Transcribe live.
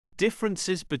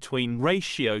differences between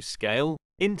ratio scale,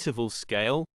 interval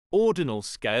scale, ordinal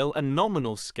scale and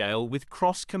nominal scale with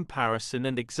cross-comparison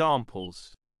and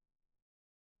examples.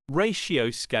 Ratio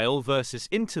scale versus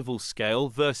interval scale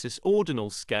versus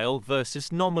ordinal scale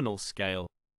versus nominal scale.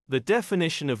 The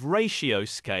definition of ratio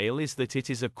scale is that it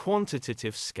is a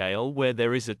quantitative scale where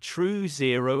there is a true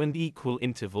zero and equal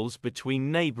intervals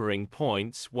between neighboring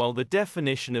points, while the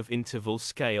definition of interval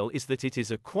scale is that it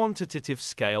is a quantitative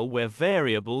scale where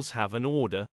variables have an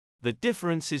order, the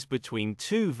differences between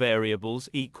two variables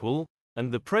equal,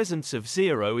 and the presence of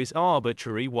zero is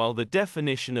arbitrary, while the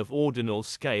definition of ordinal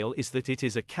scale is that it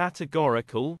is a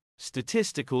categorical,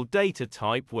 statistical data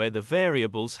type where the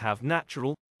variables have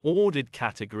natural, ordered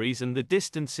categories and the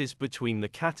distances between the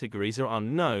categories are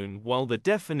unknown, while the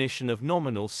definition of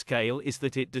nominal scale is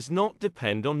that it does not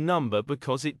depend on number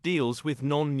because it deals with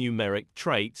non-numeric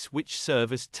traits which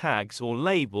serve as tags or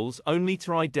labels only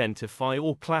to identify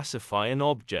or classify an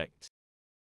object.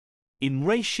 In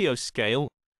ratio scale,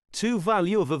 two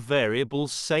values of a variable,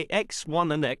 say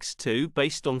x1 and x2,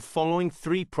 based on following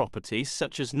three properties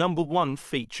such as number 1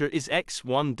 feature is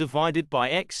x1 divided by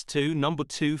x2, number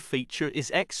 2 feature is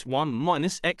x1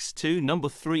 minus x2, number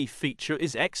 3 feature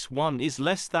is x1 is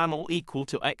less than or equal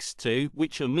to x2,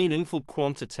 which are meaningful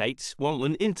quantities, while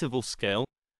an interval scale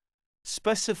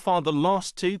specify the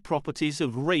last two properties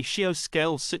of ratio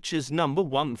scale such as number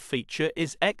 1 feature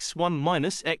is x1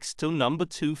 minus x2, number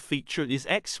 2 feature is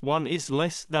x1 is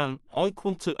less than or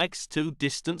equal to x2.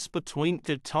 Distance between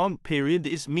the time period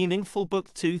is meaningful,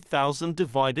 but 2000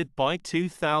 divided by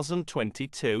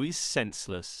 2022 is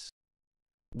senseless.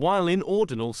 While in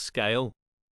ordinal scale,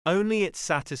 only it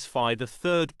satisfy the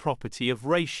third property of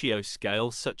ratio scale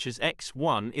such as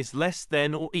x1 is less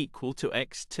than or equal to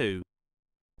x2.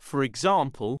 For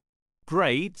example,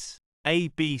 grades A,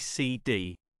 B, C,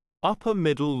 D, upper,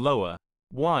 middle, lower,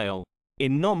 while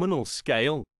in nominal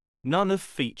scale, none of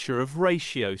feature of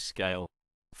ratio scale.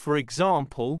 For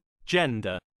example,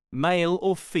 gender, male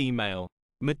or female,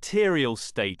 material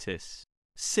status,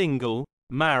 single,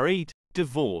 married,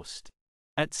 divorced,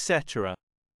 etc.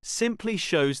 simply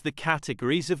shows the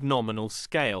categories of nominal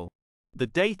scale. The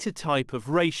data type of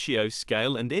ratio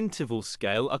scale and interval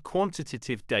scale are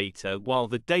quantitative data, while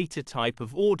the data type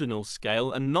of ordinal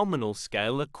scale and nominal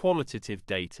scale are qualitative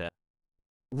data.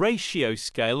 Ratio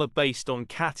scale are based on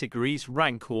categories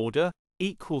rank order,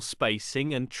 equal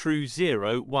spacing and true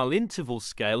zero, while interval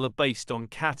scale are based on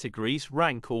categories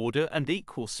rank order and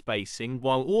equal spacing,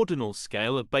 while ordinal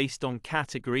scale are based on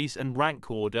categories and rank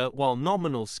order, while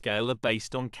nominal scale are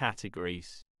based on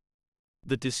categories.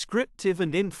 The descriptive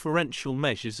and inferential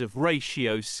measures of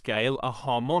ratio scale are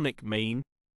harmonic mean,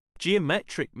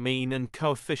 geometric mean and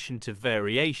coefficient of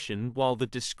variation, while the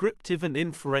descriptive and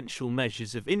inferential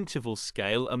measures of interval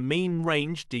scale are mean,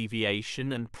 range,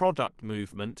 deviation and product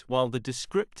movement, while the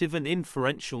descriptive and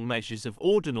inferential measures of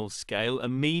ordinal scale are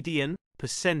median,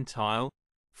 percentile,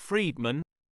 Friedman,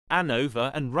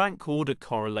 ANOVA and rank order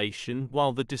correlation,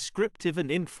 while the descriptive and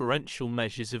inferential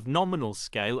measures of nominal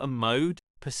scale are mode,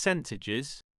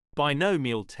 percentages,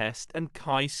 binomial test and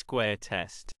chi-square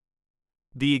test.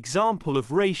 The example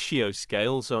of ratio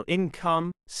scales are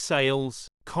income, sales,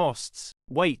 costs,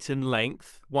 weight and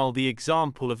length, while the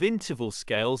example of interval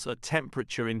scales are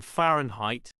temperature in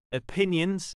Fahrenheit,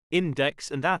 opinions,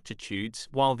 index and attitudes,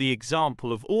 while the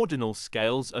example of ordinal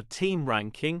scales are team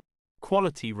ranking,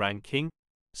 quality ranking,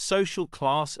 social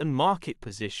class and market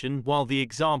position, while the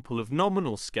example of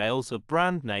nominal scales are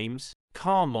brand names,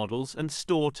 car models and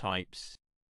store types.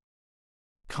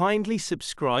 Kindly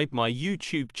subscribe my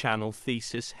YouTube channel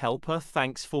Thesis Helper.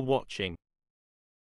 Thanks for watching.